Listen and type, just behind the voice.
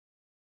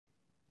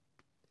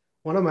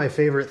One of my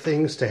favorite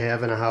things to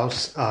have in a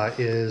house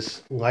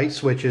is light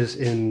switches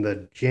in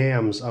the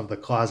jambs of the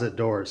closet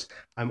doors.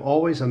 I'm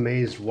always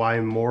amazed why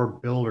more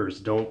builders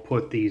don't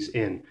put these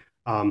in.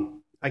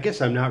 I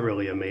guess I'm not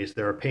really amazed.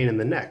 They're a pain in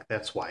the neck.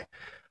 That's why.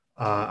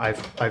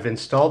 I've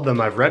installed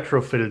them. I've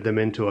retrofitted them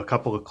into a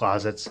couple of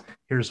closets.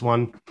 Here's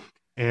one,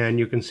 and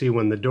you can see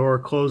when the door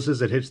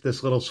closes, it hits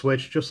this little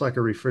switch, just like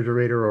a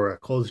refrigerator or a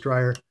clothes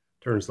dryer.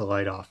 Turns the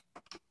light off.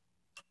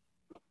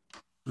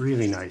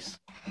 Really nice.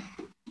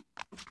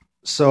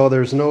 So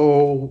there's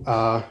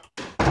no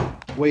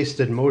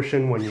wasted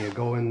motion when you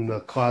go in the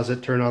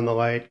closet, turn on the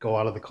light, go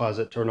out of the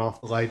closet, turn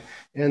off the light,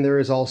 and there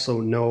is also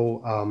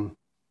no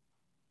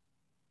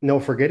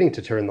forgetting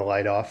to turn the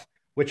light off,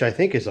 which I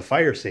think is a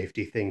fire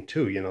safety thing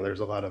too. You know,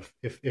 there's a lot of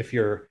if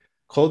your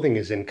clothing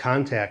is in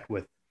contact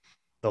with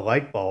the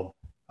light bulb,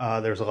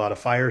 there's a lot of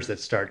fires that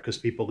start because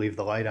people leave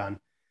the light on.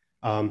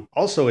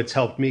 Also, it's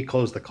helped me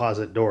close the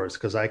closet doors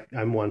because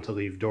I'm one to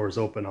leave doors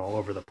open all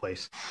over the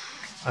place.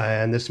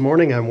 And this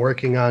morning I'm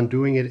working on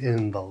doing it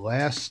in the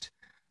last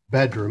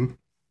bedroom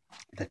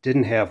that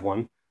didn't have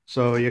one.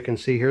 So you can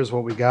see here's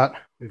what we got.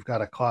 We've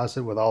got a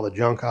closet with all the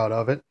junk out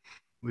of it.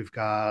 We've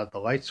got the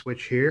light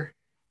switch here.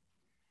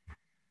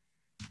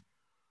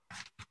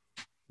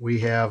 We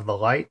have the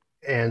light.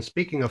 And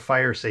speaking of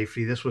fire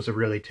safety, this was a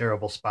really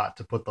terrible spot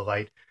to put the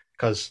light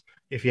because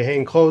if you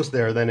hang clothes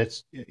there, then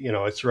it's, you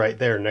know, it's right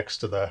there next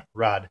to the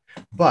rod.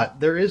 But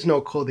there is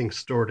no clothing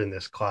stored in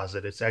this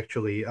closet. It's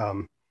actually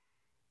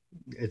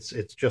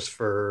it's just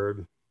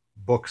for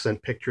books and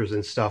pictures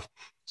and stuff,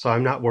 so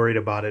I'm not worried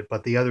about it.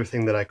 But the other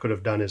thing that I could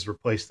have done is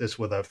replace this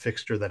with a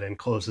fixture that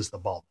encloses the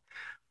bulb.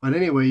 But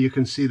anyway, you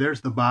can see there's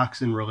the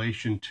box in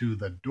relation to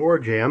the door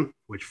jamb,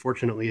 which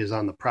fortunately is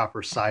on the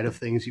proper side of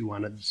things. You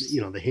want to, you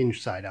know, the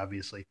hinge side,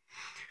 obviously.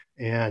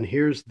 And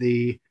here's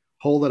the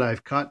hole that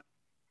I've cut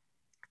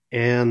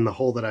and the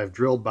hole that I've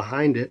drilled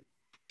behind it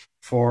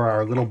for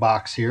our little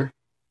box here.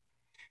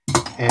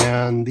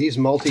 And these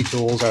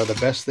multi-tools are the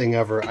best thing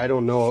ever. I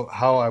don't know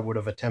how I would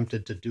have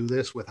attempted to do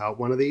this without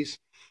one of these.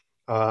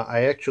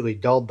 I actually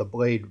dulled the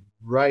blade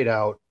right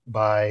out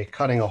by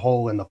cutting a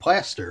hole in the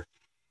plaster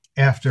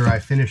after I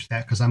finished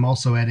that, because I'm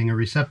also adding a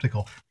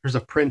receptacle. There's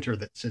a printer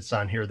that sits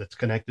on here that's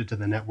connected to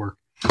the network,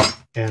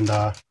 and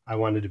I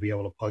wanted to be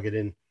able to plug it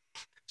in.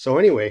 So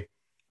anyway,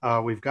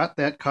 we've got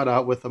that cut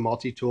out with the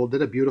multi-tool.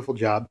 Did a beautiful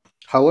job.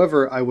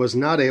 However, I was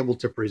not able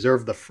to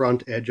preserve the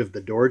front edge of the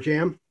door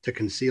jamb to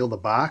conceal the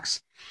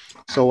box.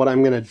 So what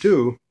I'm going to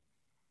do,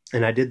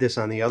 and I did this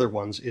on the other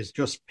ones, is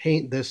just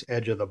paint this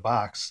edge of the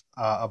box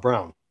a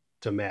brown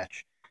to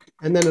match.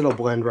 And then it'll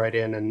blend right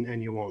in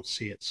and you won't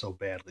see it so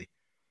badly.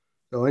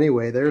 So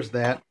anyway, there's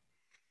that.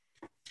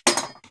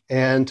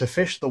 And to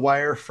fish the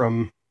wire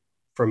from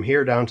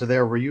here down to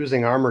there, we're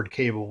using armored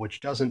cable,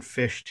 which doesn't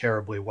fish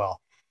terribly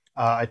well.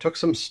 I took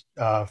some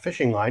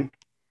fishing line,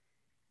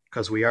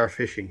 because we are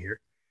fishing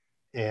here,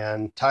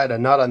 and tied a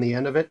nut on the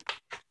end of it,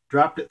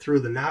 dropped it through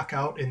the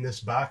knockout in this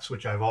box,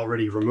 which I've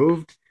already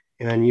removed,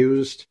 and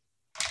used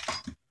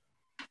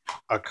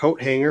a coat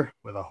hanger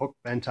with a hook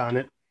bent on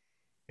it.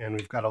 And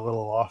we've got a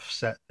little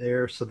offset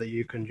there so that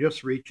you can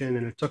just reach in,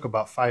 and it took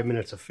about 5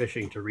 minutes of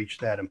fishing to reach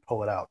that and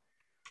pull it out.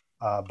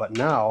 But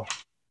now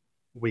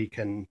we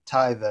can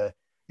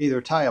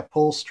either tie a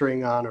pull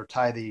string on or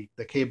tie the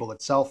cable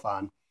itself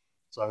on,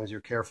 as long as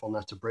you're careful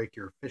not to break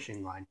your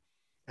fishing line,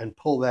 and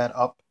pull that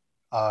up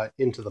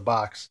into the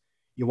box.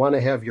 You want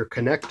to have your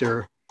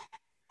connector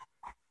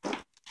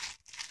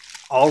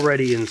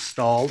already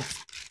installed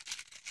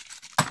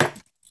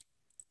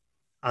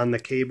on the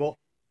cable,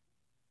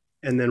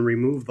 and then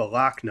remove the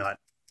lock nut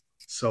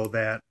so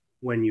that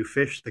when you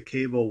fish the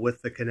cable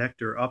with the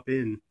connector up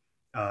in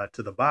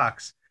to the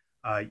box,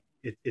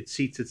 it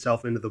seats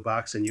itself into the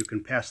box, and you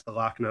can pass the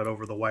lock nut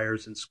over the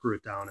wires and screw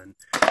it down, and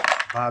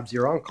Bob's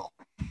your uncle.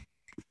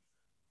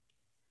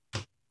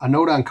 A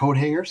note on coat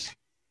hangers.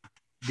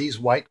 These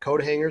white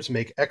coat hangers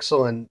make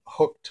excellent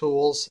hook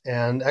tools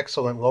and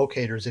excellent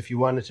locators if you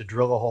wanted to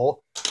drill a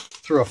hole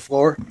through a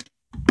floor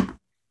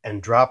and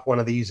drop one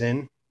of these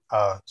in,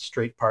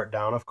 straight part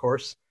down, of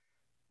course.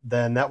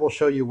 Then that will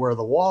show you where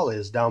the wall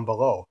is down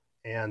below.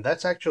 And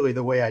that's actually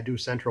the way I do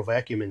central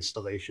vacuum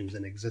installations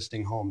in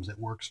existing homes. It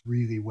works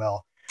really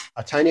well.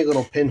 A tiny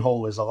little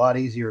pinhole is a lot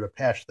easier to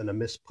patch than a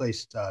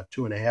misplaced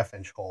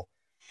 2.5-inch hole.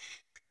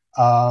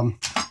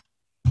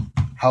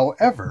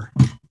 However,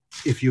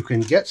 if you can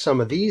get some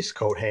of these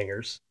coat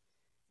hangers,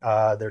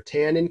 they're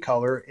tan in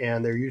color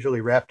and they're usually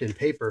wrapped in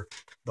paper.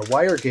 The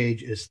wire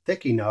gauge is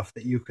thick enough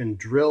that you can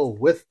drill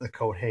with the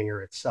coat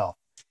hanger itself.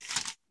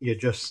 You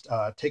just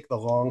take the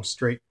long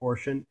straight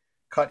portion,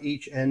 cut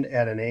each end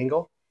at an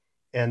angle,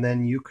 and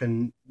then you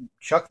can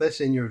chuck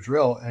this in your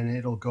drill and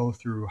it'll go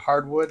through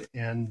hardwood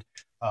and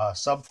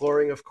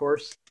subflooring, of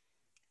course,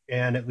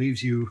 and it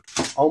leaves you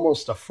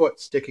almost a foot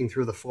sticking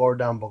through the floor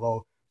down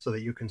below so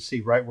that you can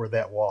see right where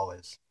that wall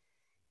is.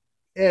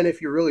 And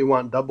if you really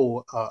want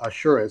double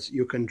assurance,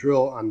 you can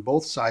drill on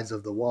both sides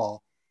of the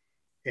wall,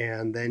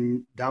 and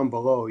then down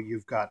below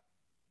you've got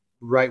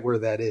right where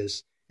that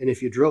is. And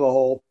if you drill a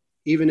hole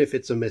even if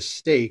it's a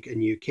mistake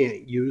and you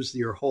can't use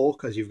your hole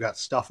because you've got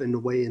stuff in the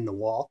way in the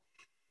wall,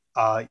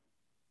 uh,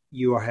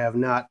 you have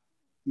not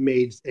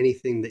made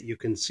anything that you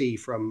can see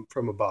from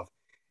above.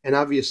 And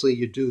obviously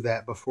you do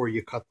that before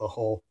you cut the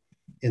hole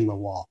in the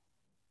wall.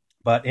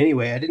 But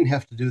anyway, I didn't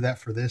have to do that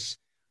for this.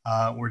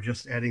 We're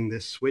just adding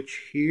this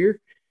switch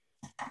here.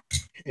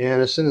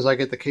 And as soon as I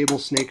get the cable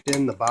snaked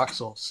in, the box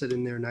will sit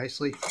in there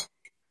nicely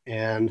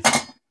and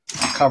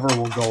the cover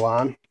will go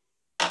on.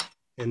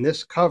 And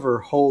this cover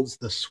holds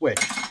the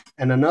switch.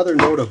 And another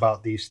note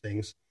about these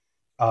things,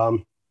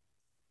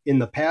 in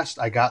the past,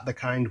 I got the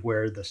kind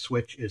where the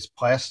switch is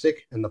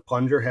plastic and the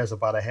plunger has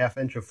about a 1/2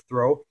 inch of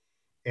throw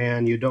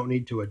and you don't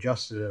need to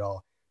adjust it at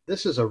all.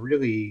 This is a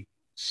really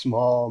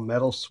small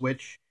metal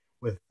switch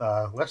with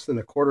less than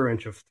a 1/4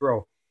 inch of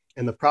throw.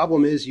 And the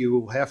problem is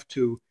you have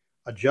to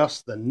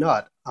adjust the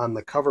nut on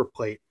the cover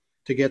plate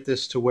to get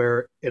this to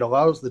where it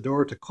allows the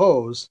door to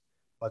close,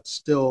 but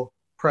still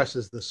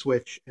presses the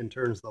switch and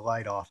turns the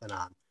light off and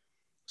on.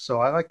 So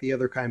I like the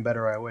other kind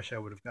better. I wish I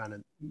would have gotten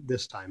it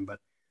this time. But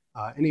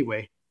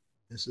anyway,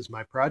 this is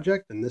my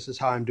project and this is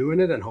how I'm doing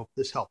it, and hope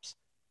this helps.